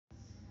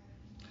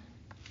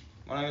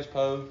My name is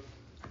Poe.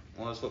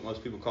 Well, that's what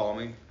most people call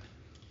me.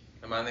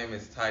 And my name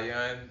is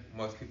Tyon.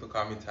 Most people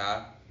call me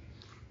Ty.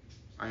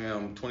 I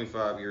am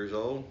 25 years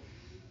old.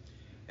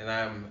 And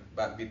I'm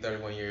about to be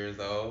 31 years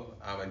old.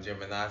 I'm a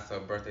Gemini, so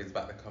birthday's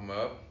about to come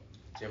up.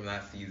 Gemini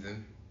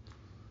season.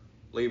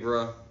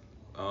 Libra.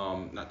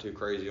 Not too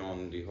crazy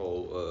on the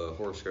whole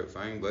horoscope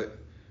thing, but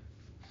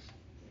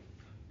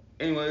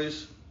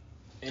anyways,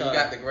 And you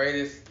got the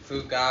greatest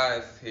two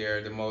guys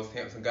here, the most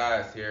handsome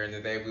guys here. And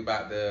today we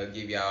about to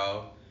give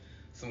y'all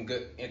some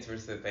good,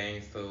 interesting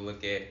things to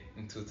look at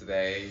into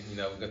today.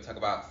 We're gonna talk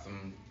about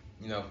some,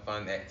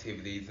 fun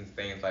activities and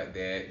things like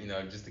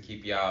that. Just to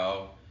keep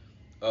y'all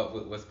up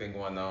with what's been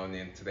going on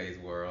in today's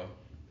world.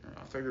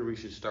 I figured we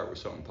should start with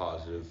something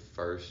positive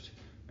first,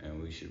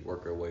 and we should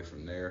work our way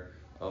from there.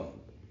 Um,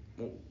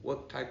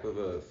 what type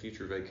of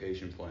future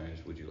vacation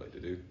plans would you like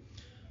to do?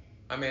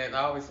 I mean,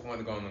 I always wanted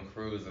to go on a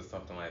cruise or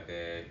something like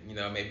that.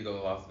 Maybe go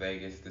to Las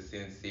Vegas, to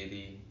Sin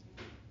City.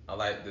 I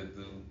like to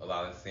do a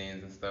lot of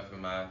scenes and stuff in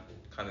my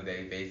kind of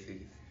day basis.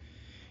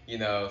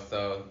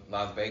 So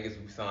Las Vegas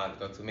would be something I'd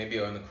go to. Maybe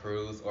on a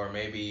cruise or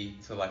maybe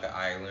to like an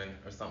island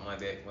or something like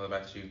that. What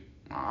about you?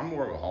 I'm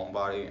more of a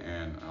homebody,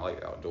 and I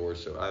like the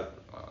outdoors, so I'd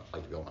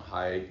like to go on a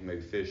hike,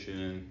 maybe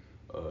fishing,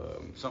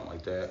 something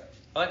like that.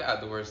 I like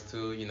outdoors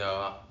too.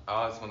 I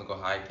always want to go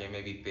hiking,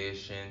 maybe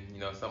fishing,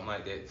 something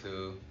like that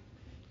too.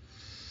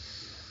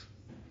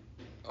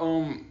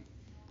 Um,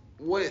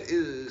 what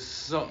is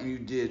something you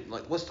did?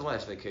 Like, what's the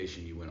last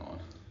vacation you went on?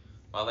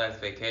 My last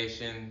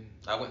vacation,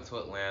 I went to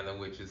Atlanta,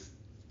 which is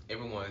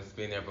everyone's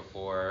been there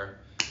before.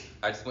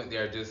 I just went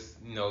there just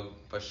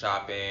for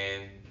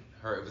shopping.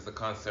 Heard it was a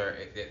concert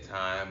at that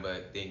time,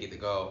 but didn't get to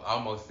go.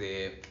 Almost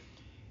did,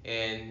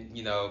 and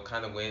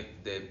kind of went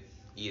to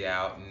eat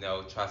out.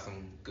 Try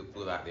some good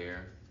food out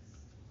there.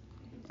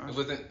 It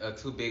wasn't a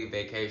too big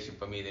vacation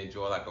for me to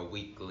enjoy, like a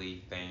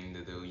weekly thing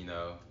to do.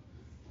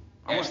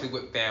 I went. Actually,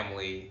 with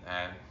family,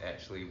 I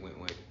actually went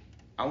with.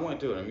 I went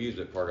to an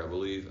amusement park, I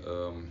believe,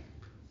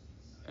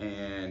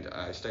 and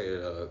I stayed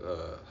at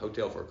a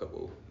hotel for a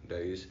couple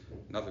days.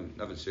 Nothing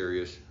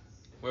serious.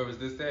 Where was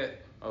this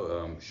at?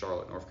 Oh,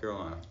 Charlotte, North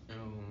Carolina.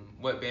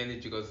 What band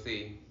did you go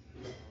see?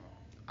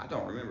 I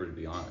don't remember, to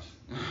be honest.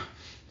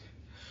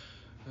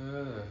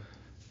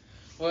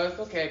 Well, it's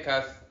okay,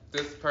 cause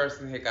this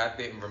person here I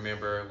didn't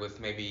remember was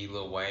maybe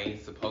Lil Wayne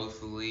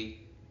supposedly,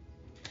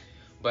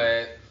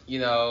 but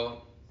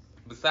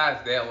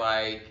besides that,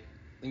 like,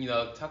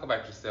 talk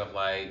about yourself.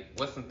 Like,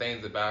 what's some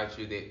things about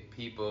you that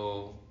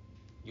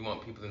you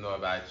want people to know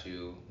about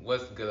you?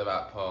 What's good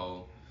about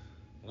Poe?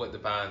 What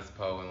defines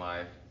Poe in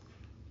life?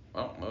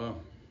 Well,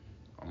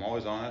 I'm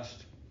always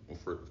honest, well,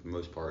 for the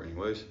most part,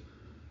 anyways.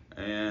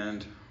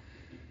 And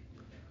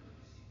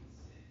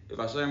if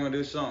I say I'm gonna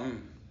do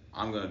something,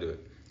 I'm gonna do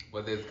it.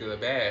 Whether it's good or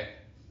bad.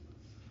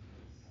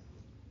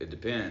 It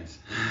depends.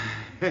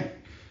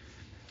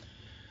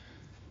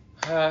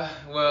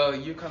 Well,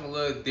 you're kind of a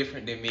little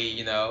different than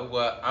me.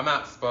 Well, I'm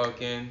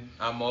outspoken.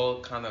 I'm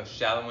more kind of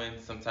shallowing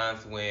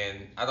sometimes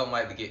when I don't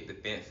like to get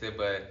defensive,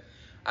 but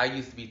I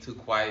used to be too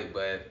quiet.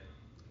 But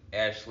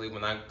actually,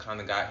 when I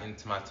kind of got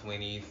into my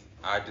 20s,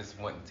 I just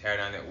want to tear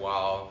down that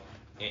wall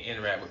and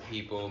interact with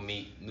people,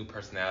 meet new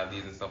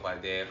personalities and stuff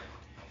like that.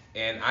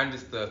 And I'm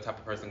just the type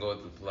of person go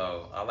with the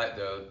flow. I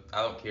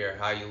don't care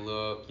how you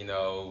look,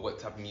 what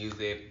type of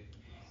music.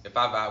 If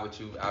I vibe with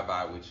you, I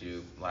vibe with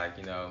you. Like,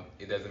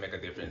 it doesn't make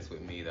a difference with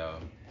me though.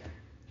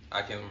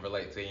 I can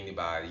relate to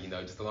anybody,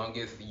 just as long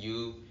as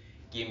you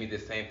give me the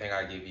same thing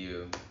I give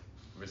you.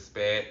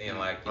 Respect and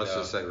like, Let's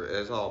just say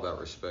it's all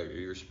about respect.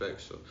 You respect,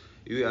 so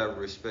you gotta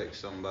respect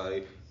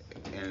somebody,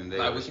 and they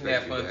like we can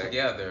have respect you fun back.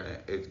 together.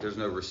 If there's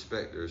no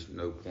respect, there's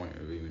no point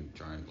of even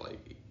trying to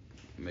like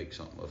make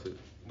something of it.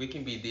 We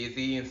can be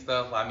dizzy and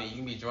stuff. I mean, you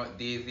can be drunk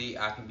dizzy.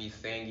 I can be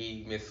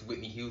singing Miss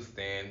Whitney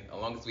Houston. As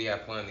long as we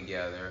have fun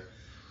together,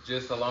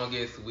 just so long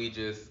as we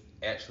just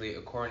actually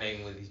are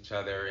coordinating with each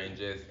other and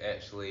just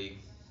actually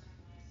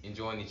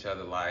enjoying each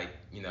other. Like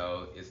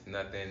it's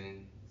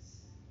nothing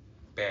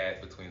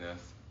bad between us.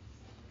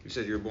 You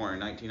said you were born in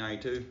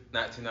 1992.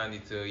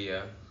 1992,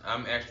 yeah.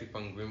 I'm actually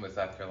from Greenwood,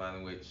 South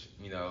Carolina, which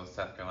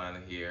South Carolina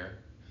here,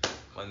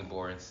 one of the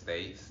boring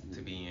states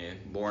to be in.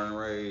 Born and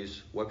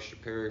raised Webster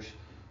Parish,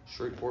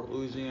 Shreveport,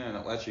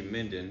 Louisiana. Well, actually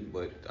Minden,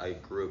 but I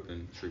grew up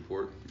in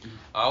Shreveport.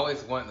 I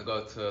always wanted to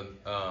go to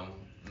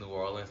New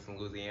Orleans and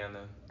Louisiana.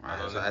 I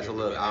don't So know if that's a you've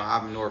little. been there.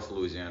 I'm North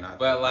Louisiana.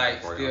 But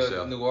like Part of still,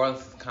 myself. New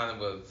Orleans is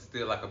kind of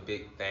still like a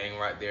big thing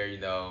right there.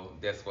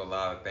 That's where a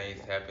lot of things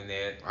happen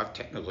at. I've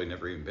technically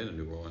never even been to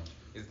New Orleans.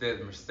 Is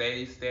that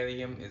Mercedes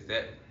Stadium? Is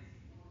that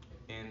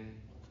in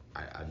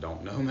I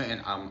don't know,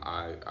 man.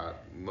 I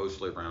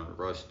mostly around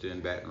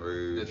Ruston, Baton the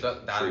Rouge,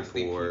 Duck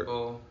Dynasty Shreveport.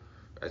 people?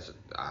 That's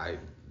I.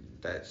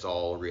 That's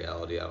all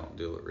reality. I don't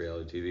deal with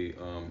reality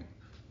TV.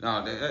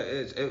 No,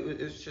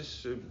 it's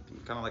just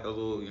kind of like a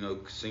little,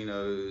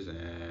 casinos,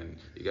 and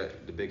you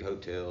got the big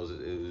hotels.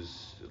 It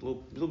was a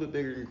little bit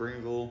bigger than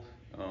Greenville.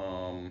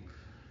 Um,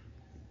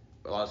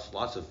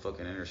 lots of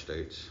fucking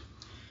interstates.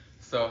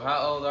 So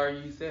how old are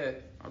you? You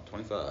said I'm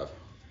 25.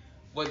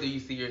 What do you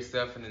see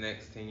yourself in the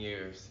next 10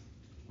 years?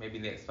 Maybe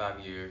next 5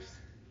 years?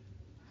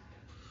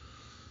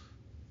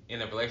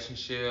 In a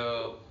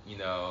relationship,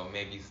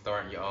 maybe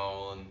starting your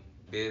own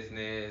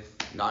business,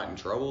 Not in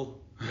trouble.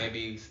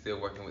 maybe still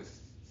working with,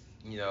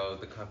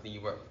 the company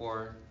you work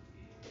for.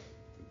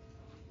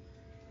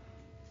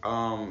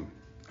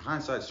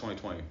 Hindsight's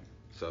 2020.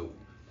 So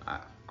I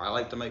I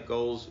like to make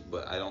goals,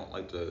 but I don't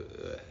like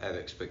to have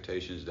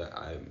expectations that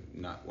I'm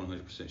not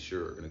 100%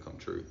 sure are going to come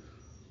true,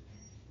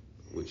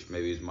 which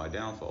maybe is my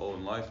downfall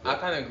in life. I But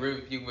kind of agree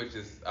with you, which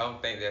is I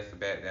don't think that's a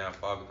bad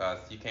downfall because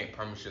you can't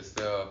promise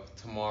yourself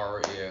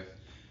tomorrow if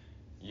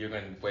you're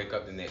gonna wake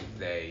up the next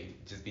day.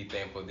 Just be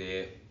thankful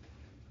that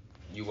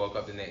you woke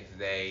up the next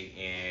day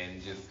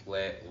and just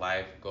let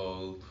life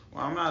go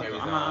well, I'm not carries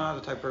I'm not, on. I'm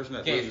not the type of person You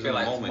that can't lives in feel the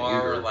like moment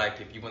tomorrow, either. like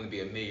if you want to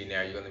be a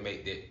millionaire, you're gonna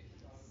make that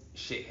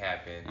shit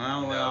happen.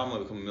 Well, You well, know. I'm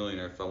gonna become a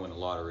millionaire if I win the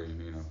lottery.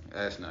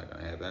 That's not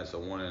gonna happen. That's a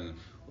one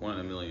in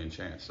a million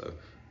chance. So,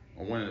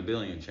 or one in a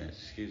billion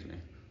chance. Excuse me.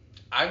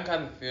 I can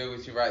kind of feel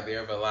with you right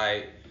there, but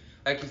like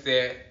you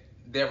said,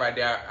 there right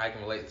there, I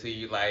can relate to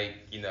you. Like,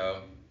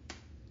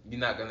 you're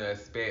not gonna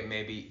expect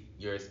maybe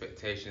your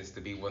expectations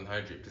to be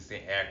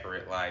 100%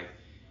 accurate. Like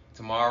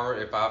tomorrow,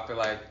 if I feel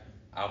like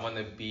I want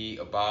to be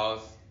a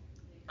boss,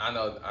 I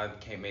know I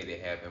can't make that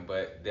happen,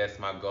 but that's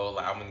my goal.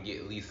 Like I'm gonna get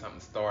at least something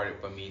started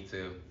for me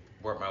to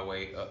work my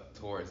way up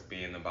towards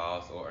being a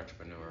boss or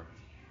entrepreneur.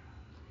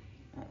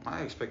 Well,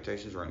 my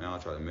expectations right now, I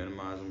try to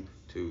minimize them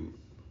to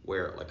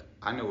where, like,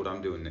 I know what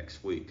I'm doing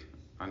next week.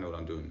 I know what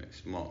I'm doing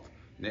next month.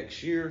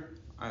 Next year,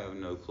 I have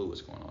no clue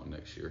what's going on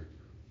next year.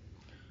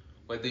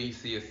 What do you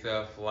see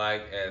yourself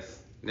like as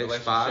Next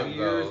five relationship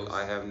years, goes?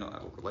 I have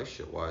no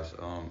relationship wise.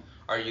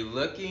 Are you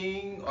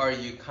looking? Are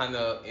you kind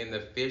of in the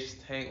fish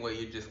tank where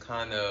you just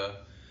kind of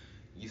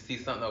you see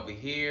something over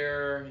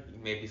here,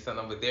 maybe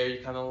something over there you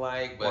kind of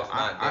like, but Well, it's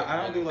not that I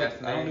don't really do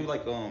like I don't do fascinating?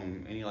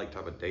 like any like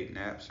type of dating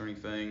apps or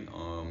anything.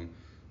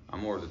 I'm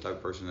more the type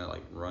of person that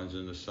like runs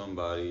into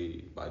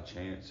somebody by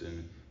chance,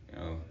 and you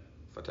know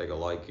if I take a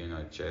liking,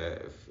 I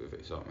chat.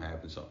 If something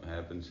happens, something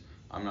happens.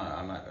 I'm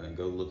not gonna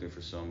go looking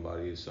for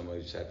somebody. If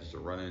somebody just happens to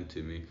run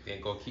into me,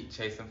 Then go keep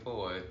chasing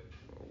forward.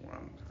 well,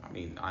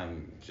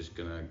 I'm just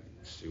gonna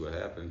see what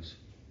happens.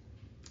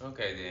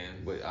 Okay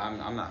then. But I'm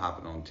not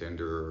hopping on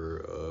Tinder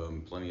or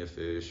Plenty of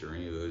Fish or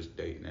any of those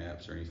dating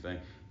apps or anything.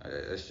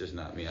 That's just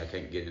not me. I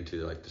can't get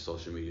into like the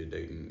social media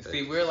dating.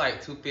 See, we're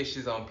like two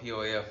fishes on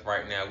POF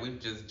right now. We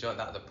just jumped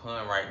out the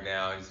pond right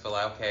now and just feel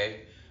like,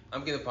 okay,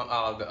 I'm getting upon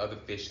all of the other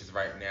fishes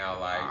right now.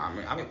 Like, I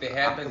mean, if it I'm,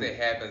 happens, it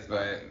happens.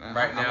 But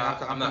right now,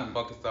 I'm not I'm,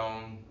 focused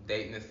on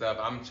dating and stuff.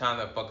 I'm trying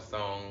to focus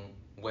on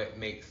what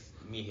makes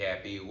me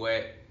happy.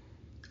 What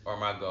are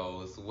my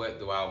goals? What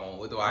do I want?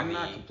 What do I I'm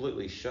not need?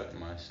 completely shutting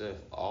myself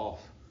off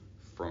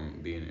from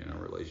being in a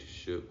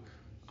relationship.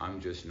 I'm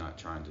just not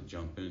trying to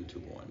jump into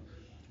one.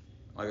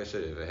 Like I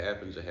said, if it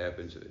happens, it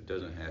happens. If it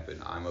doesn't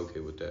happen, I'm okay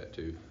with that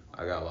too.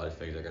 I got a lot of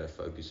things I got to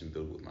focus and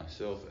build with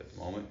myself at the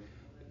moment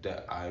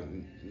that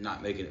I'm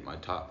not making it my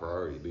top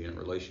priority to be in a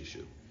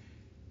relationship.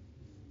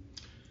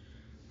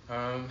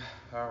 Um,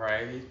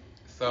 alrighty.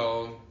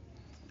 So,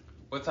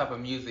 what type of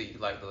music you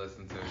like to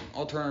listen to?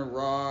 Alternative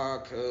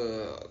rock,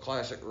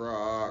 classic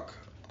rock.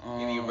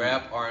 Any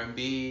rap,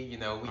 R&B? Whitney Houston,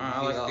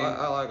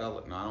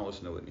 No, I don't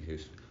listen to Whitney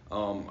Houston.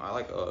 I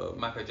like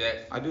Michael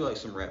Jackson, I do like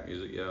some rap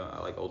music. Yeah, I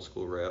like old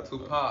school rap.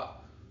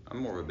 Tupac. I'm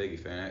more of a Biggie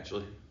fan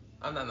actually.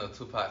 I'm not no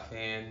Tupac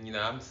fan.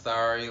 I'm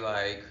sorry.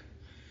 Like,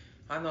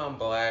 I know I'm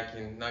black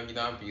and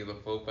I'm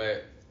beautiful,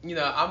 but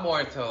I'm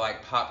more into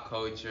like pop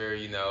culture.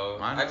 I I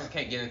know. just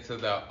can't get into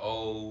the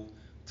old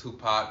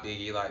Tupac,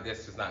 Biggie. Like,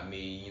 that's just not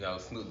me.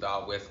 Snoop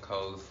Dogg, West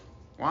Coast.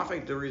 Well, I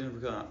think the reason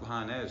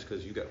behind that is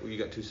because you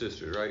got two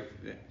sisters, right?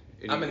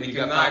 I'm a And Nicki you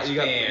got Minaj you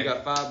fan.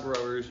 got five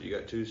brothers. You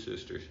got two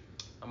sisters.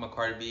 I'm a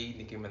Cardi B,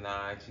 Nicki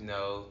Minaj.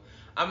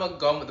 I'm a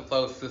go with the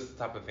flow sister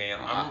type of fan.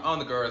 I, I'm on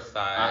the girl's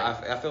side.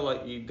 I feel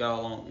like you got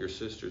along with your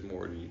sisters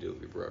more than you do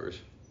with your brothers.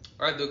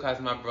 Or I do because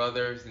my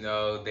brothers,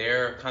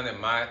 they're kind of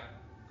my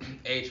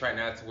age right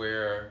now to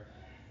where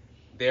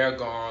they're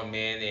grown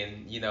men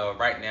and,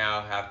 right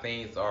now how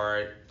things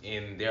are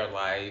in their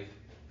life,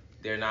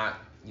 they're not,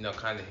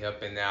 kind of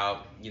helping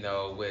out,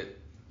 with,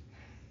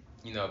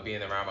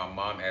 being around my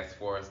mom as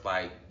far as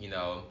like,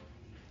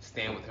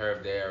 staying with her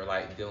if they're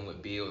like dealing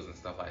with bills and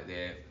stuff like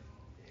that.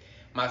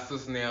 My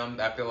sister and them,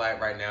 I feel like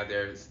right now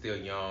they're still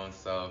young,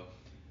 so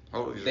How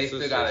old are your they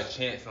still got a sisters?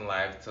 chance in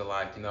life to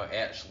like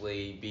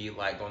actually be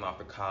like going off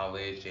to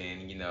college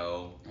and How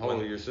old when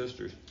are your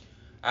sisters?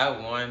 I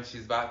have one,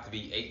 she's about to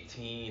be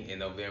 18 in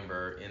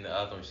November, and the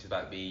other one she's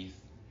about to be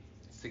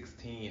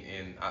 16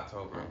 in Oh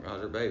October. God,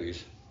 they're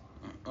babies.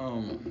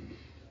 Um,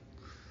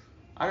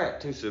 I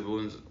got two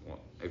siblings, well,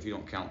 if you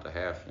don't count the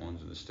half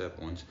ones and the step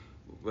ones,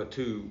 but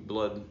two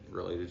blood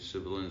related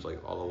siblings,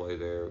 like all the way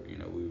there.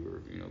 We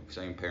were,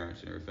 same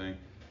parents and everything.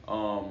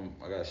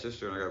 I got a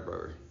sister and I got a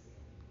brother.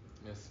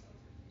 Yes.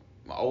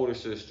 My older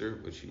sister,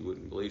 which you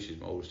wouldn't believe she's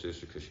my older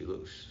sister because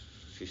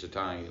she's a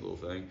tiny little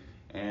thing.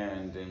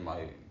 And then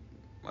my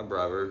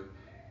brother,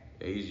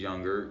 He's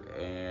younger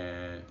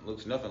and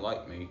looks nothing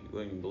like me. You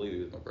wouldn't even believe he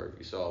was my brother.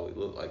 You saw what he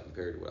looked like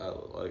compared to what I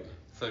look like.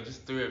 So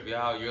just three of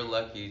y'all, you're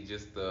lucky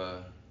just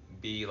to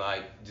be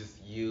like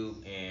just you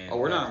Oh, and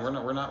we're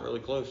not really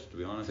close to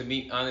be to honest.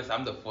 be honest,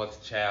 I'm the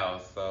fourth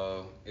child,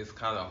 so it's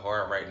kind of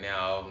hard right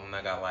now when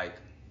I got like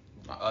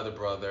my other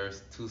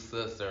brothers, two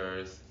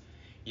sisters,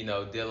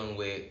 dealing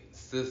with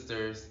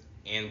sisters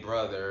and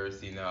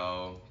brothers,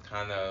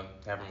 kind of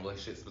having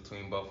relationships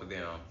between both of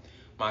them.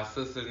 My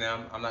sisters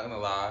now, I'm not gonna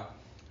lie,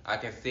 I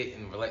can sit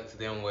and relate to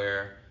them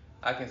where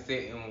I can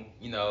sit and,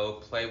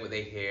 play with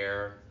their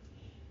hair,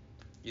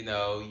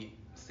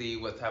 see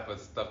what type of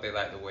stuff they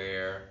like to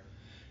wear.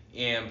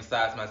 And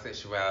besides my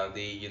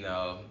sexuality,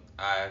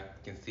 I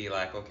can see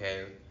like,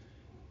 okay,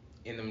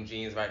 in them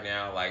jeans right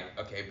now, like,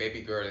 okay,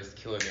 baby girl is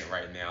killing it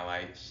right now.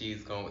 Like,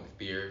 she's going with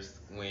the fierce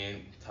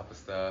win type of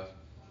stuff,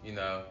 you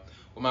know.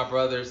 With my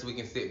brothers, we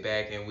can sit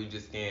back and we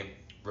just can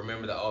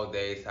remember the old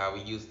days, how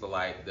we used to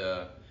like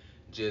the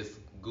just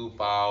goof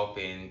off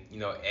and,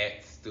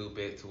 act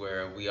stupid to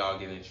where we all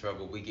get in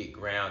trouble. We get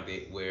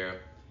grounded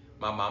where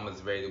my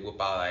mama's ready to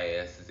whoop all our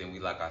asses and we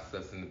lock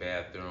ourselves in the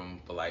bathroom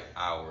for like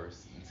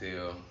hours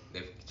until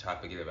they try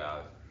to forget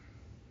about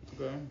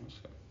it. Okay.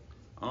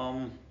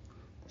 Um,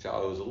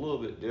 child was a little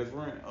bit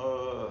different.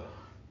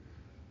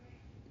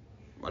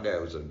 My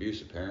dad was an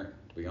abusive parent,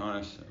 to be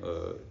honest. And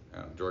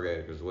a drug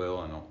addict as well.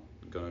 I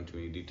don't go into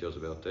any details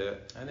about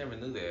that. I never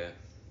knew that.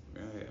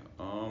 Yeah,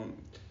 yeah.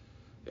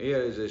 He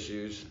had his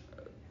issues.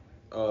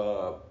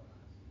 Uh,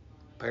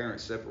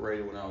 Parents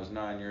separated when I was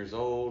 9 years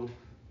old,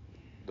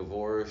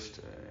 divorced,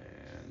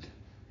 and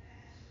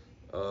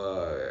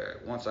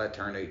once I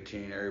turned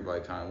 18,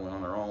 everybody kind of went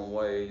on their own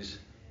ways.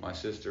 My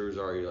sister was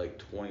already like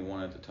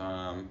 21 at the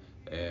time,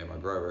 and my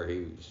brother,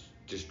 he was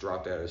just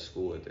dropped out of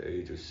school at the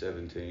age of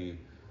 17.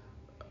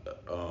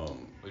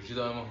 Um, But you're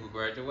the only one who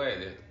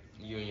graduated.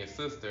 You and your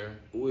sister.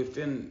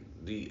 Within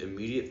the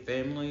immediate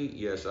family,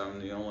 yes, I'm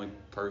the only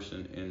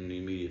person in the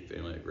immediate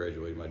family that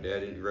graduated. My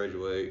dad didn't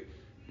graduate.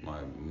 My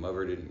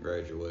mother didn't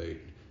graduate.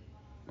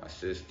 My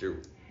sister,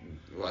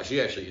 well, she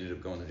actually ended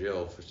up going to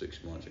jail for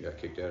 6 months and got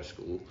kicked out of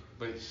school.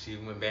 But she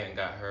went back and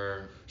got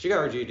her. She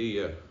got her GED,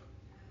 yeah.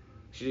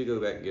 She did go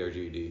back and get her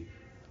GED.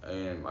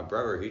 And my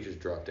brother, he just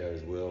dropped out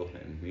as well,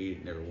 and he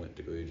never went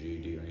to go get a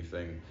GED or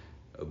anything.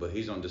 But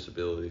he's on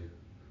disability.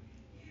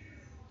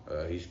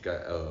 He's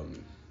got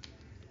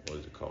what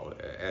is it called?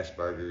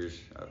 Asperger's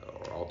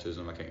or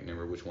autism. I can't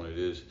remember which one it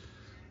is.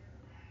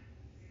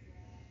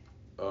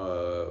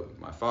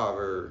 My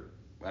father,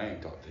 I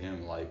ain't talked to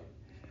him like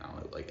I don't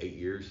know, like 8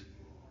 years.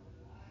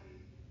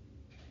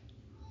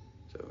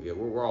 So yeah,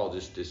 we're all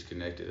just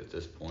disconnected at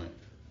this point.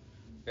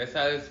 That's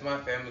how it's my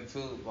family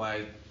too.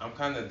 Like I'm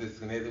kind of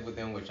disconnected with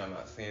them, which I'm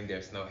not saying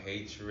there's no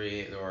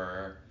hatred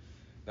or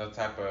no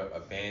type of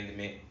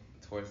abandonment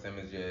towards them.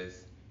 It's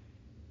just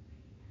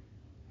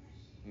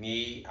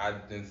me.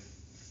 I've been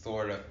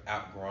sort of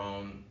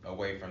outgrown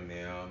away from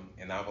them,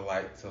 and I would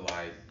like to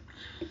like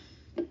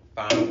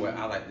find what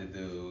I like to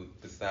do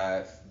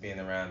besides being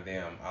around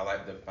them. I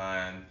like to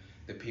find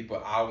the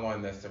people I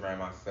want to surround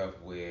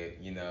myself with,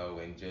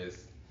 and just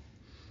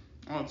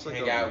Oh, it's like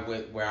hang out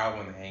with where I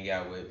want to hang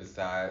out with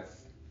besides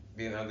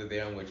being under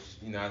them, which,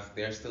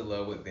 they're still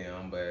love with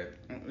them, but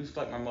it's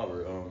like my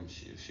mother.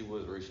 She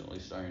was recently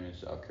staying in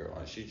South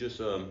Carolina. She just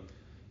moved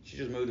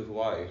to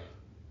Hawaii.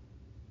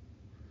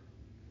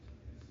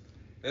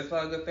 there's a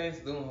lot of good things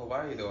to do in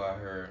Hawaii, though, I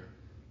heard.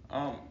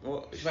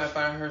 Well, She might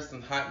find her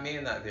some hot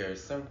men out there,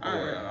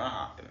 surfboard.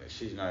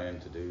 she's not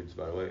into dudes,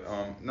 by the way.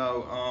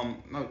 No,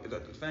 no. The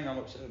thing I'm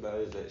upset about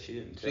is that she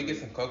didn't tell She me.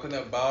 get some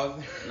coconut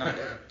balls. No,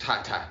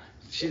 Ty.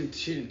 She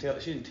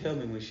didn't tell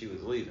me when she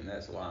was leaving.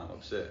 That's why I'm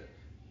upset.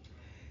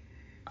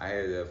 I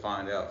had to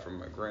find out from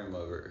my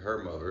grandmother,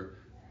 her mother,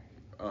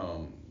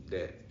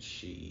 that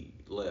she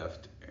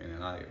left, and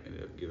then I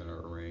ended up giving her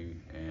a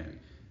ring, and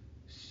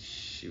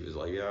she was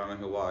like, "Yeah, I'm in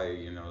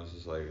Hawaii." It's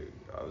just like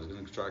I was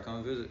gonna try to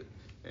come visit,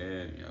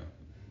 and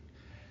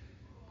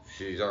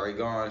she's already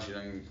gone. She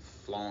done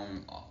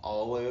flown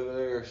all the way over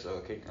there,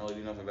 so I can't really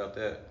do nothing about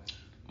that.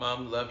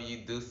 Mom, love you,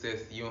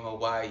 deuces. You in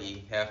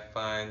Hawaii. Have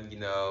fun,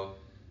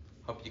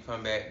 Hope you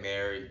come back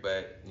married,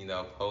 but,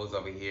 pose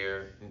over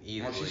here and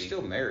Well, she's easily.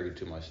 still married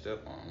to my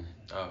stepmom,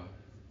 Um,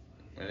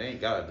 and they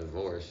ain't got a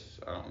divorce.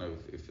 I don't know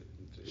if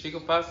she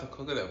can find some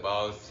coconut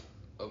balls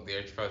up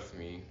there, trust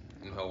me,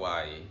 in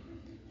Hawaii.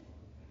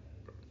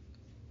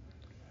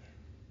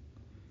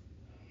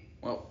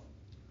 well,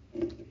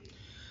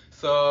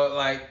 So,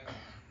 like,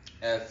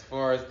 as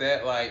far as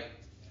that, like,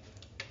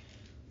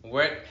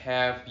 what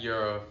have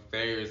your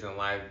failures in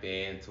life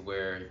been to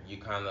where you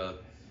kind of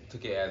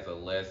took it as a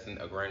lesson,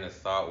 a grain of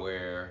salt,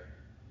 where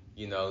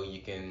you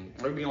can,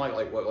 what do you mean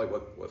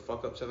what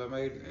fuck ups have I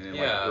made and then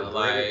like yeah,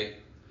 regret it?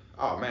 like,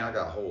 Oh man, I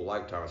got a whole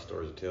lifetime of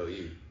stories to tell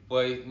you.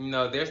 well,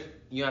 there's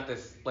you don't have to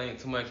explain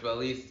too much, but at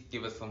least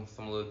give us some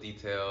little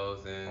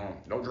details. And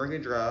Don't drink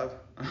and drive,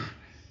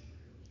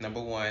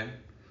 number one,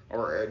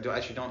 or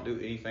actually don't do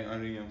anything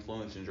under the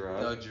influence and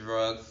drive. no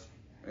drugs.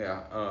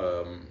 Yeah.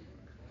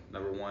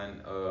 Number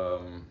one.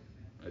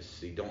 Let's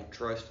see. Don't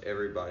trust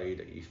everybody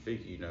that you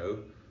think you know.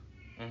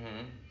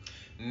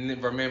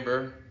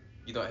 Remember,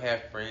 you don't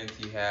have friends,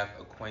 you have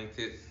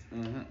acquaintances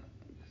hmm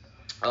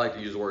I like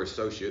to use the word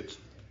associates.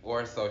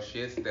 or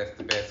associates. That's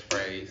the best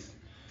phrase.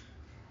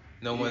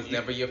 No You, one's you,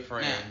 never your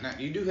friend. now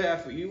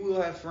you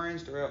will have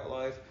friends throughout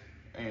life,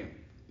 and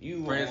you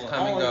will Friends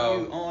come and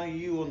go. only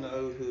you will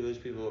know who those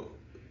people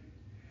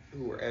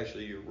who are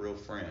actually your real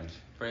friends.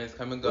 Friends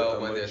come and But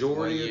go, whether it's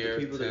 1 year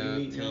to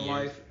 10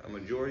 years. a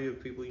majority of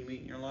the people you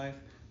meet in your life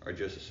are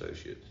just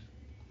associates.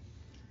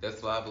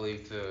 That's what I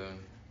believe too.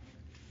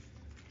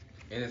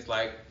 And it's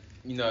like,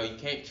 you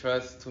can't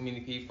trust too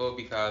many people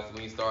because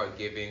when you start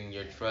giving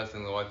your trust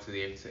and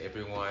loyalty to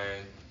everyone,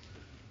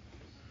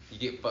 you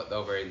get fucked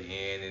over at the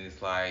end, and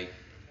it's like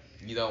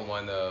you don't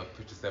want to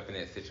put yourself in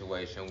that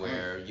situation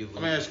where you Let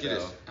me lose ask you this: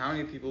 yourself. how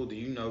many people do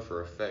you know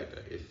for a fact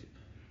that if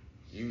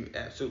you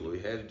absolutely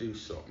had to do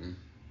something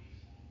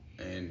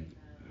and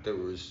there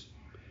was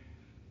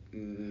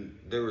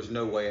there was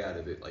no way out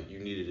of it, like you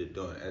needed it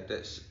done at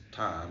that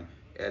time,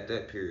 at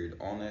that period,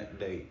 on that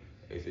date.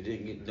 If it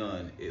didn't get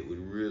done, it would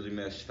really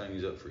mess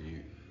things up for you.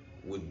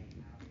 Would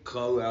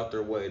go out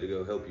their way to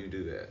go help you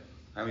do that.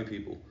 How many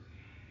people?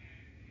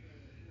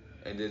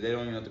 And they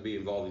don't even have to be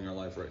involved in your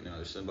life right now.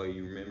 There's somebody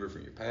you remember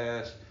from your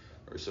past,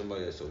 or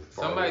somebody that's so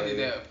far Somebody did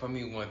away. that for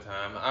me one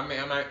time. I mean,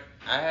 I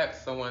had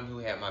someone who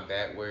had my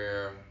back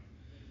where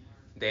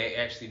they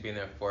actually been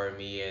there for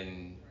me,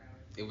 and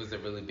it was a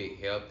really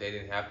big help. They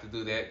didn't have to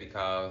do that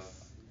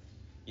because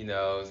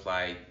it's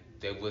like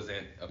there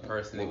wasn't a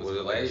person that What was was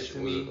it like? related to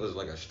me. Was it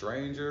like a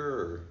stranger,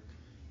 or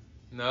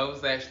No, it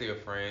was actually a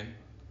friend.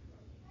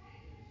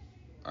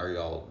 are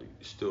y'all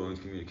still in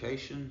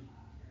communication?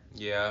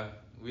 Yeah,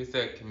 we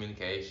said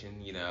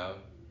communication.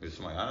 Is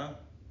somebody I know?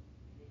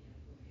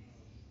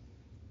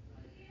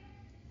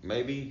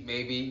 Maybe,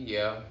 Maybe,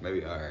 yeah.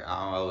 maybe. All right,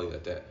 I'll leave it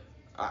at that.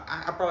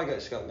 I probably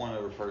just got one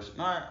other person.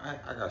 No, I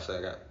gotta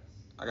say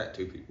I got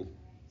two people.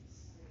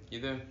 You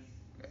do?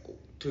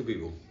 Two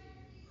people.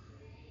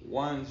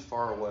 One's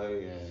far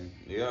away, and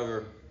the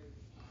other,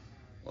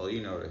 well,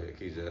 you know where the heck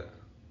he's at.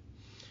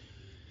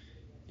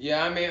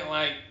 Yeah, I mean,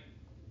 like,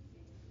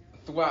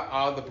 throughout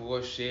all the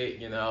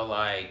bullshit,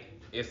 like,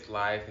 it's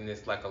life and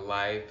it's like a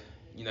life,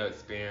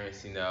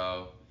 experience,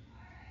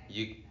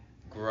 you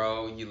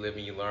grow, you live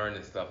and you learn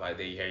and stuff like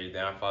that. You have your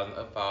downfalls and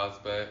upfalls,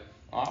 but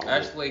I I was a,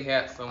 actually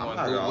had I'm someone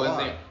not who gonna wasn't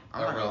lie.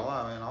 I'm a not gonna real,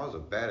 lie, man. I was a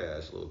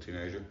badass little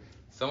teenager.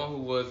 someone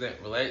who wasn't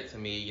related to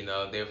me,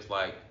 there was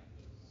like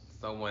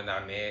someone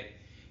I met,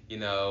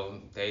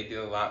 they did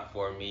a lot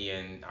for me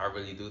and I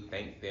really do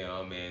thank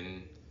them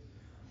and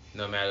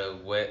no matter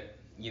what,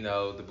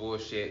 the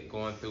bullshit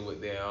going through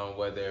with them,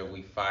 whether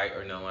we fight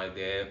or nothing like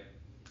that,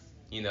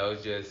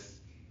 it's just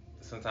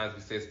sometimes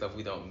we say stuff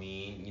we don't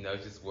mean,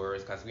 it's just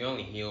words because we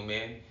only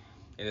human.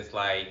 And it's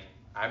like,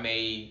 I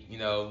may,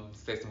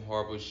 say some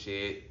horrible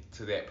shit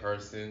to that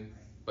person,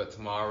 but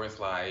tomorrow it's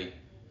like,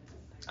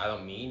 I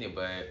don't mean it,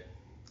 but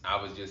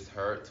I was just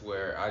hurt to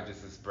where I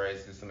just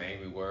expressed in some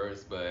angry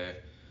words,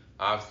 but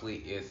obviously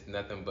it's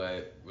nothing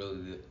but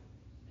really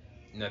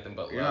nothing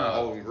but You're not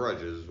love. holding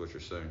grudges, is what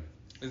you're saying.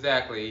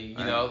 Exactly.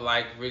 And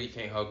Like really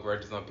can't hold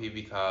grudges on people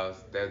because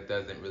that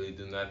doesn't really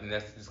do nothing.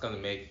 That's just gonna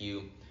make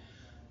you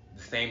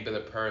the same bitter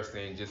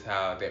person, just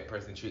how that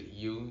person treated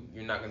you.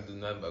 You're not gonna do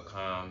nothing but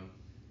calm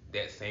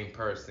that same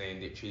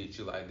person that treated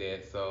you like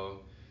that. So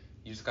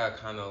you just gotta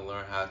kind of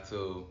learn how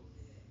to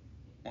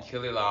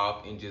kill it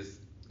off and just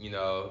you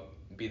know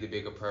be the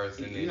bigger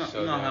person and you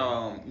show know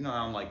how them.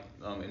 I'm like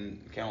in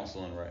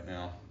counseling right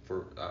now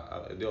for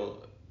I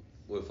deal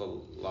with a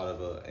lot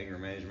of anger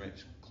management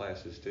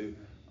classes too.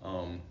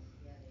 Um,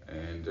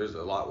 and there's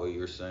a lot what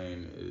you're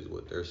saying is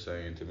what they're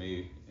saying to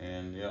me,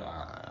 and yeah,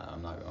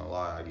 I'm not gonna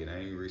lie, I get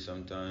angry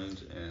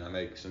sometimes, and I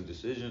make some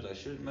decisions I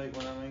shouldn't make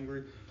when I'm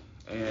angry,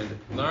 and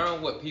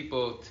Learn what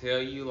people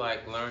tell you.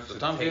 Like learn to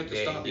sometimes you have take to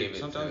that and stop. give it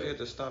Sometimes you to. have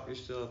to stop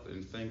yourself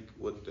and think,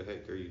 what the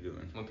heck are you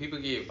doing? When people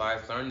give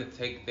advice, learn to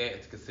take that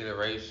into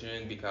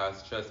consideration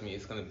because trust me,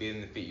 it's gonna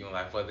benefit you in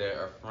life, whether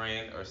a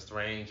friend or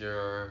stranger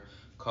or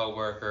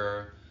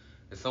coworker.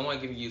 If someone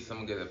giving you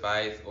some good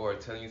advice or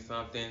telling you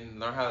something,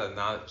 learn how to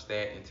acknowledge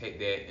that and take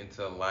that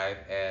into life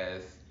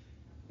as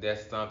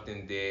that's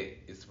something that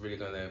is really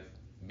gonna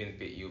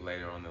benefit you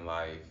later on in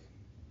life.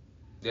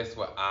 That's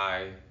what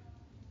I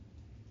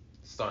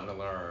starting to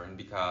learn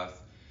because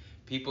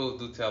people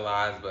do tell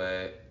lies,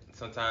 but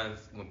sometimes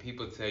when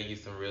people tell you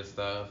some real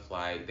stuff,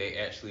 like they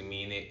actually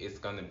mean it, it's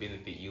gonna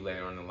benefit you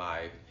later on in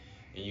life,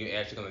 and you're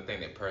actually gonna thank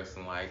that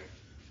person. Like,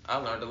 I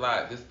learned a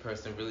lot. This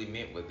person really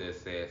meant what they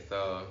said.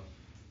 So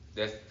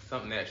that's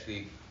something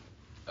actually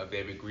a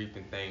very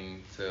grieving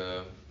thing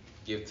to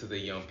give to the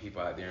young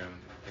people out there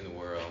in the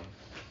world.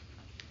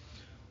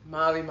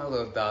 Molly, my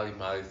little Dolly,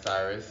 Molly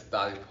Cyrus,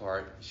 Dolly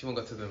Park. She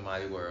wanna go to the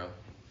Molly world.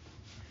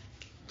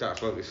 Try to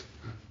focus.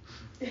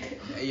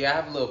 Yeah, I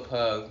have a little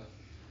pug.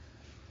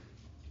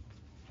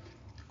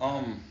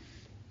 Um,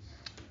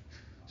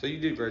 so you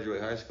did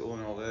graduate high school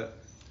and all that.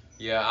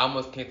 Yeah, I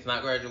almost came to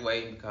not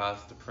graduate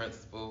because the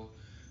principal,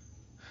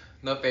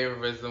 no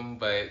favoritism,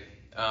 but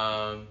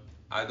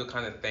I do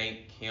kind of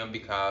thank him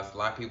because a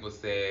lot of people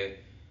said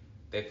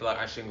they feel like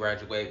I shouldn't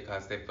graduate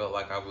because they felt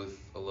like I was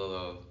a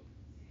little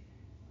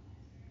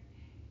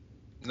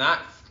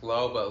not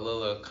slow, but a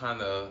little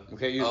kind of We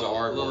can't use a the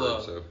R word,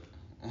 little so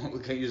we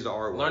can't use the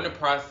R word. learning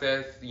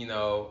process.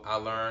 I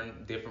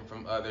learn different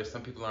from others.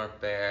 Some people learn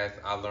fast.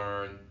 I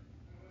learn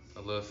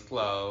a little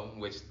slow,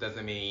 which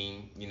doesn't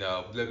mean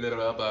blah blah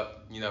blah.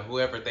 But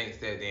whoever thinks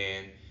that,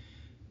 then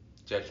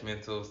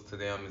judgmentals to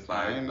them is Nah,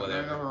 like ain't nothing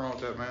whatever. wrong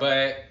with that, man.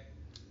 But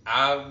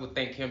I would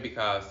thank him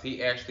because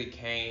he actually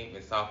came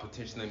and saw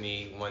potential in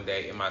me one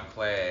day in my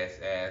class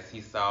as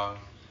he saw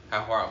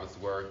how hard I was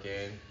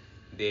working,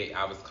 that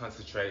I was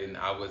concentrating.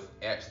 I was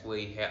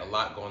actually had a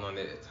lot going on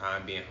at the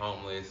time, being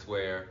homeless,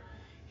 where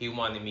he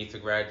wanted me to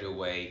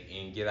graduate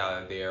and get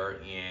out of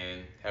there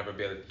and have a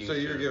better So you're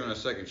future. given a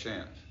second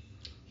chance.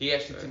 He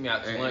actually took me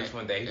out to lunch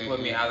one day. He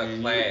pulled me out of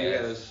and class. you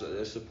had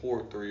a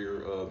support through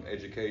your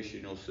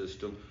educational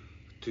system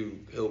to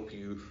help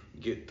you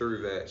get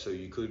through that so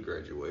you could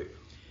graduate.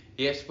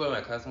 He actually put me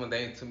in my class one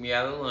day and took me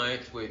out of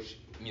lunch, which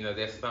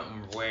that's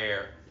something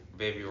rare,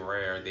 very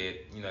rare that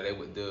they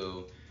would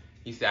do.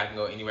 He said I can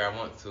go anywhere I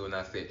want to, and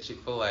I said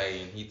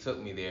Chick-fil-A, and he took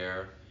me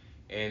there.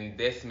 And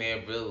this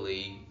man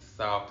really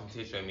saw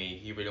potential in me.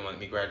 He really wanted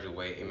me to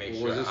graduate and make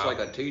sure. Was this like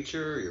a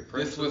teacher, your This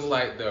principal? was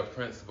like the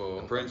principal. The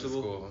Of the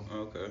principal? school.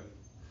 Okay.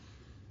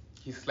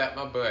 He slapped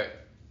my butt,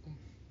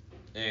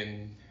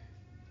 and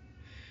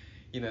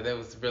that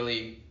was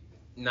really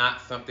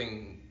not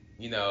something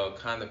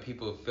kind of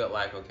people felt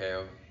like,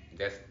 okay,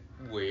 that's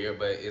weird,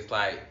 but it's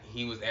like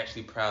he was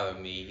actually proud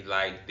of me,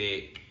 like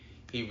that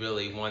he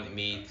really wanted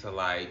me to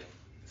like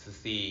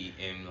succeed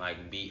and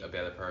like be a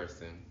better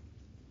person.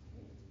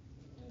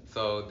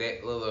 So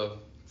that little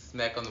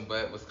smack on the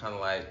butt was kind of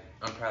like,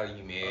 I'm proud of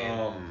you,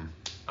 man.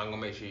 I'm gonna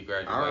make sure you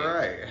graduate. All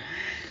right.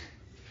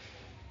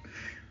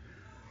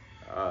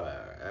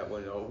 That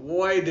went a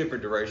way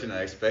different direction than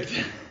I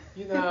expected.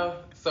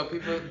 So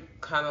people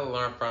kind of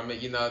learn from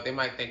it. They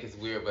might think it's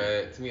weird,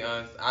 but to be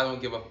honest, I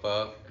don't give a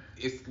fuck.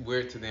 It's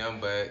weird to them,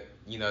 but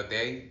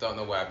they don't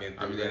know what I've been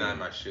through. They're not in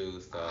my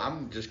shoes, so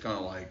I'm just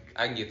gonna like.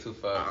 I can get two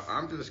fucks.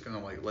 I'm just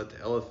gonna like let the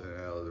elephant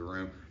out of the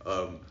room.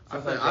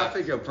 Sometimes I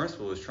think your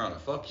principal was trying to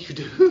fuck you,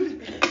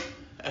 dude.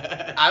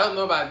 I don't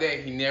know about that.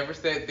 He never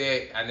said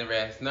that. I never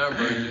asked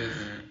number. Just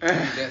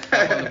that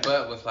slap on the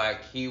butt was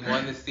like he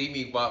wanted to see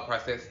me walk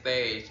across that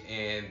stage,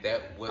 and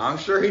that was. I'm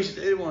sure he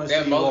did want to see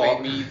that you walk.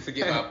 motivated me to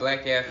get my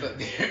black ass up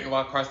there and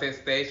walk across that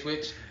stage.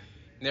 Which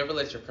never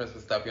let your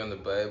principal stop you on the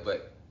butt,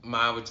 but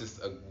mine was just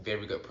a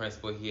very good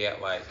principal. He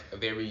had like a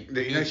very,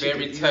 he was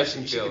very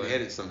touching feeling. You can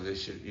edit some of this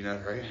shit,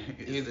 right?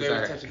 He was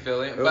very touching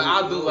feeling, but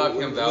I do love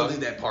him though. We'll leave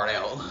that part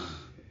out.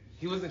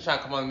 He wasn't trying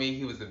to come on me.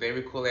 He was a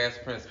very cool ass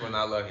principal, and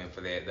I love him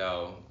for that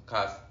though.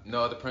 Cause no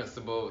other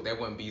principal, that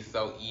wouldn't be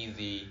so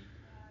easy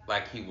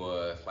like he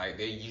was. Like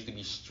they used to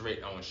be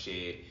strict on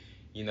shit,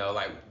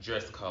 like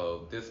dress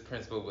code. This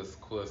principal was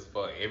cool as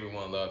fuck.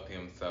 Everyone loved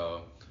him.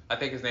 So I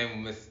think his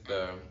name was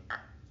Mr.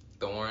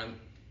 Thorne.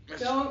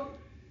 Don't.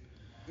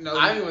 No,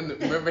 I don't even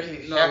remember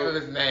half of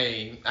his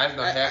name. I just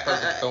know half of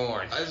his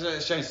Thorne. I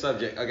just change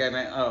subject. Okay,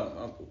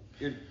 man.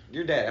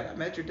 Your dad. Have I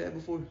met your dad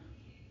before?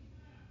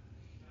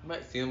 You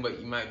might see him, but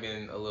you might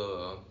been a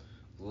little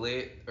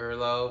lit or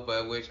low,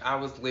 but which I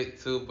was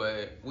lit too.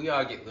 But we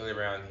all get lit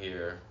around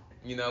here.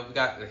 We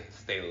got to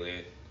stay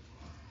lit.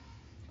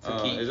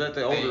 Is that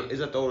the older? Is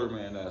that the older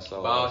man that I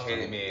saw? Bald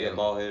headed man. Yeah,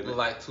 bald headed. Look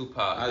like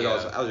Tupac.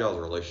 How's y'all's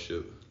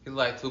relationship? He look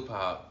like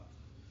Tupac.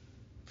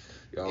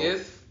 Y'all.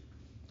 It's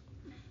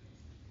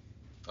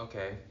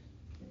okay.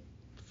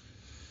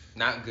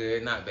 Not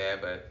good, not bad,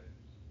 but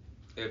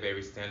it's a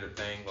very standard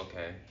thing.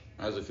 Okay.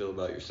 How does it feel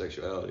about your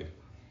sexuality?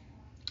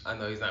 I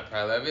know he's not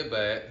proud of it,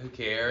 but who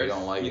cares? You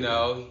don't like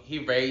it. He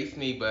raised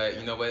me, but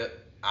you know what?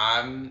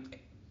 I'm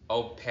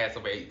past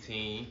over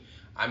 18.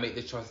 I make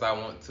the choices I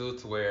want to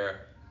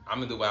where I'm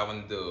gonna do what I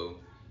want to do.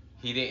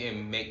 He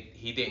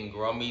didn't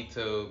grow me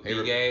to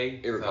be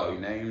gay. Ever call you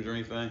names or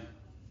anything?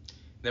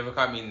 Never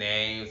called me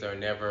names or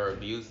never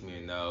abused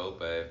me, no.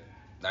 But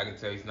I can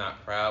tell he's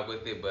not proud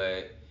with it.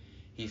 But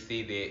he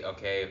see that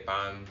okay, if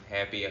I'm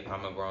happy, if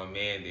I'm a grown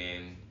man,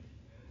 then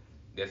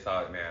that's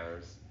all that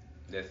matters.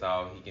 That's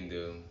all he can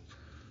do.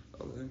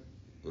 Okay.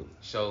 Well,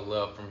 Show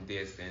love from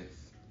distance.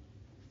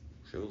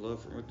 show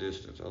love from a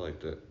distance. I like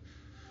that.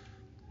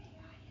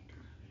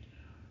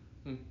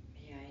 May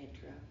I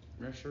interrupt?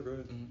 Yeah, sure. Go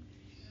ahead.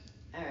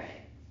 All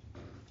right.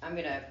 I'm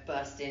going to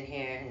bust in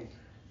here and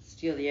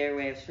steal the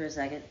airwaves for a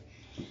second.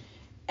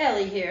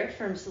 Ellie here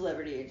from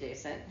Celebrity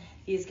Adjacent.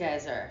 These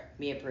guys are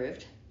me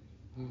approved.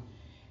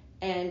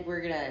 And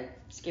we're going to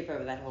skip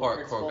over that whole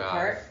principal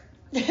part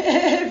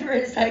for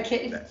a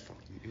second. That's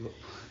fucking you up.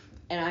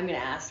 And I'm going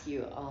to ask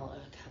you all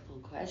a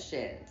couple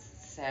questions.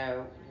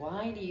 So,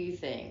 why do you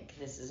think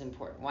this is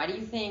important? Why do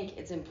you think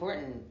it's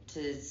important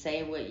to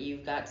say what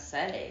you've got to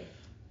say?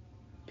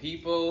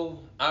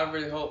 People, I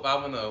really hope I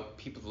want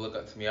people to look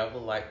up to me. I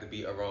would like to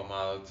be a role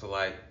model to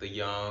like the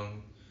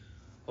young,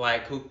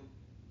 like who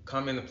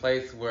come in a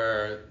place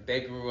where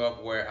they grew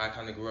up, where I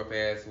kind of grew up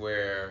as,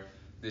 where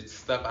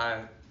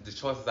the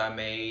choices I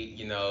made,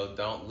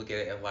 don't look at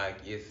it like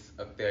it's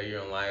a failure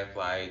in life,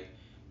 like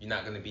you're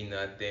not gonna be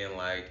nothing.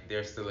 Like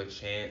there's still a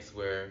chance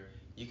where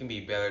you can be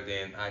better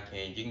than I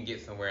can. You can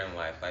get somewhere in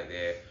life like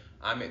that.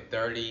 I'm at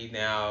 30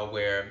 now,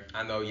 where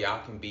I know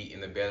y'all can be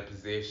in a better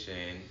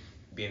position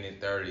being in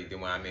 30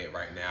 than where I'm at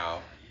right now,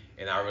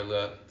 and I really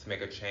look to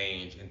make a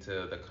change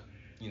into the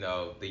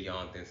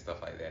young and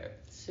stuff like that.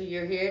 So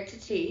you're here to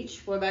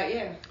teach. What about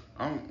you?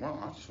 Well,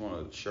 I just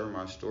want to share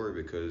my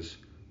story because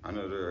I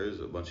know there is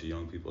a bunch of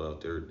young people out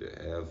there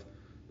that have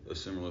a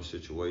similar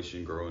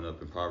situation growing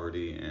up in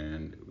poverty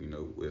and,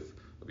 with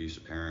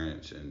abusive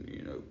parents and,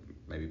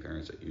 maybe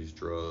parents that use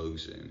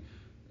drugs and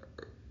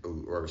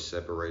or are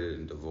separated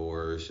and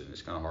divorced, and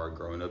it's kind of hard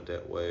growing up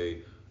that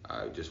way.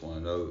 I just want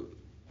to know,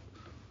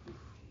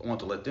 I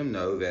want to let them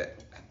know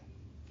that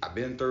I've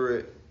been through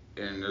it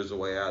and there's a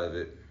way out of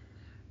it.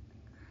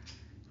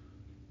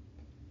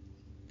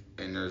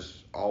 And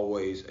there's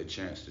always a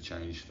chance to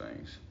change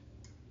things.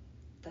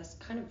 That's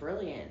kind of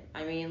brilliant.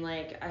 I mean,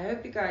 like, I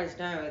hope you guys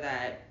know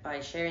that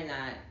by sharing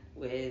that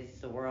with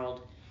the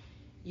world,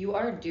 you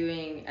are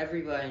doing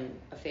everyone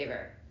a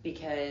favor,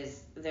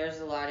 because there's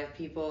a lot of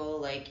people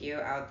like you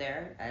out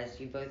there, as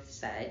you both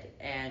said,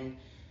 and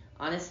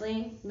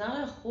honestly,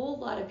 not a whole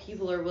lot of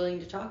people are willing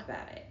to talk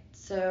about it.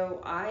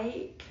 So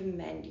I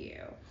commend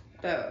you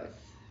both.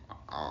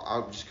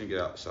 I'm just gonna get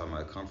outside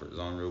my comfort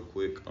zone real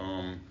quick.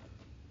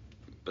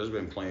 There's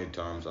been plenty of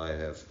times I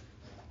have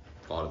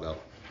thought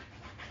about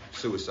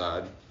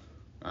suicide.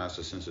 That's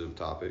a sensitive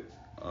topic.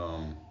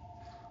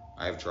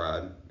 I have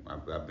tried.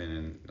 I've been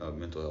in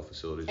mental health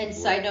facilities And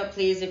before. side note,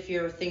 please, if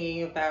you're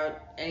thinking about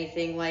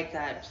anything like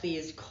that,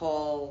 please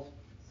call.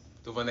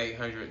 The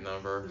 1-800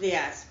 number.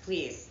 Yes,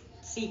 please.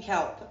 Seek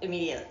help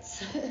immediately.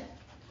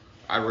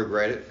 I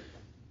regret it.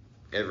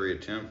 Every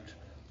attempt.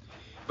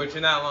 But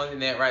you're not alone in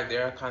that right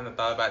there. I kind of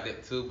thought about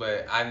that too,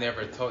 but I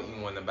never told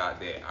anyone about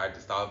that. I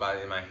just thought about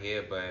it in my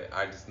head, but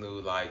I just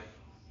knew, like,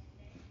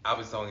 I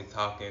was only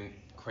talking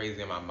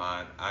crazy in my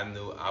mind. I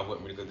knew I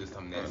wasn't really going to do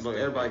something that Look,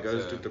 everybody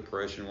goes stupid through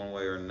depression one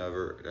way or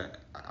another.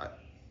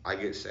 I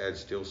get sad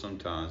still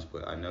sometimes,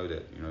 but I know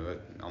that,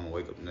 I'm gonna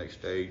wake up the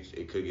next day.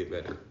 It could get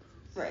better.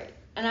 Right.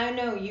 And I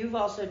know you've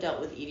also dealt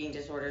with eating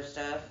disorder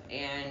stuff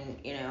and,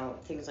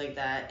 things like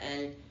that.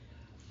 And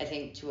I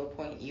think to a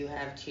point you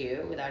have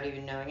too, without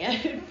even knowing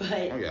it. But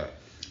Oh yeah.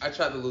 I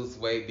tried to lose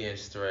weight being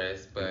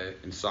stressed, but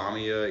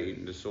Insomnia,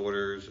 eating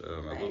disorders, a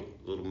Right.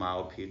 little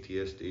mild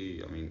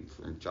PTSD. I mean,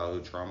 from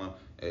childhood trauma,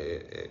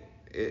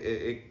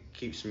 it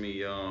keeps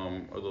me a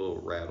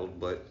little rattled,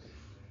 but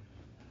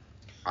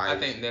I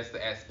think that's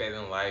the aspect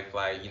in life.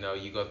 Like,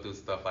 you go through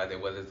stuff like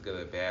that, whether it's good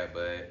or bad,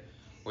 but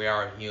we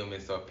are human,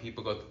 so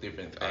people go through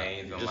different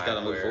things you in just life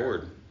gotta move where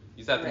forward.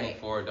 you just have to move Right.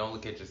 forward. Don't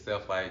look at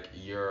yourself like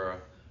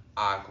you're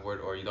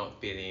awkward or you don't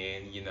fit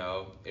in.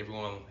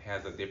 Everyone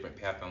has a different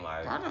path in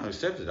life. I don't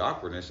accept the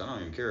awkwardness. I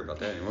don't even care about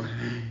that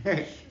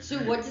anymore. so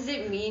what does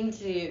it mean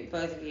to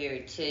both of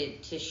you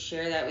to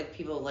share that with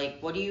people? Like,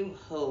 what do you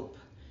hope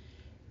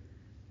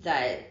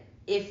that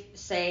if,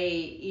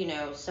 say,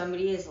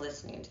 somebody is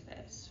listening to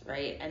this,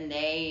 right, and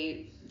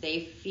they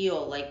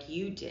feel like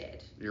you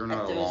did You're at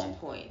not those alone.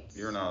 points.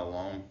 You're not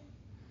alone.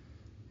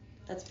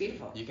 That's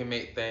beautiful. You can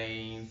make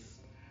things,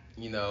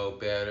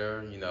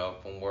 better,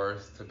 from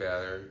worse to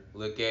better.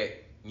 Look at,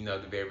 the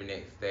very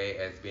next day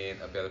as being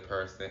a better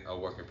person, a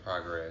work in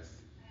progress.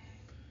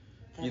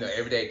 That's-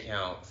 Every day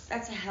counts.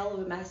 That's a hell of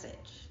a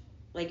message.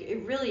 Like,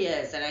 it really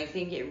is, and I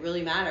think it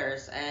really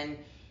matters, and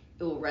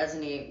it will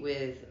resonate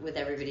with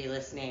everybody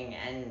listening.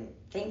 And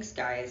thanks,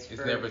 guys,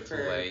 It's never too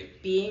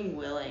late. being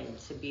willing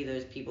to be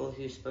those people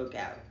who spoke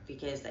out,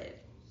 because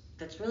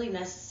that's really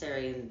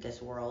necessary in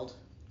this world.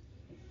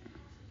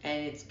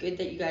 And it's good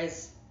that you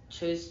guys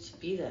chose to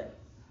be them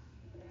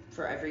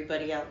for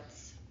everybody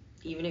else.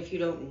 Even if you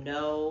don't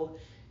know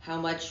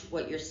how much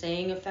what you're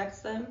saying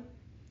affects them,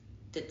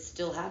 it's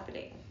still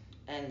happening,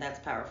 and that's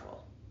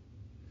powerful.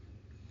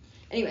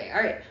 Anyway,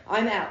 all right,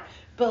 I'm out.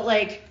 But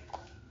like,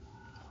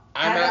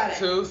 I'm I got out it.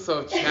 too,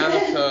 so channel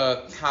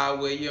to Ty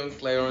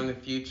Williams later on in the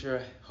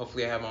future.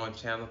 Hopefully I have my own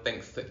channel.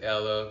 Thanks to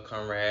Ella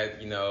Conrad,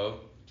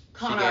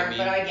 Connor, me-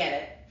 but I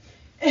get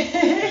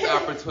this it.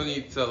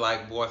 opportunity to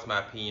voice my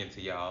opinion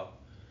to y'all.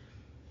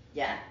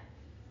 Yeah,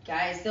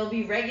 guys, they'll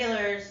be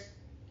regulars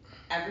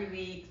every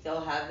week. They'll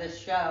have this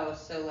show,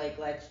 so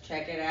let's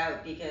check it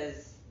out,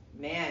 because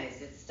man,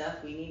 is it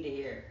stuff we need to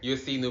hear. You'll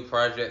see new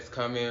projects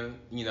coming,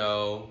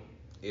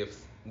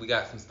 if we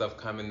got some stuff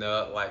coming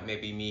up, like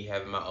maybe me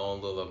having my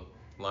own little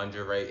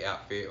lingerie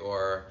outfit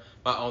or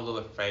my own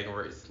little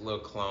fragrance, little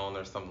clone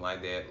or something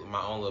like that,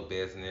 my own little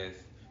business,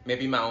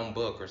 maybe my own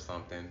book or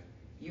something.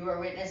 You are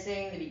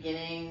witnessing the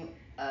beginning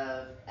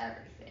of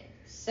everything.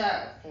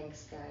 So,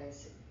 thanks,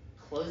 guys.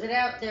 Close it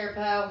out there,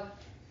 Poe.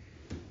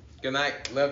 Good night. Love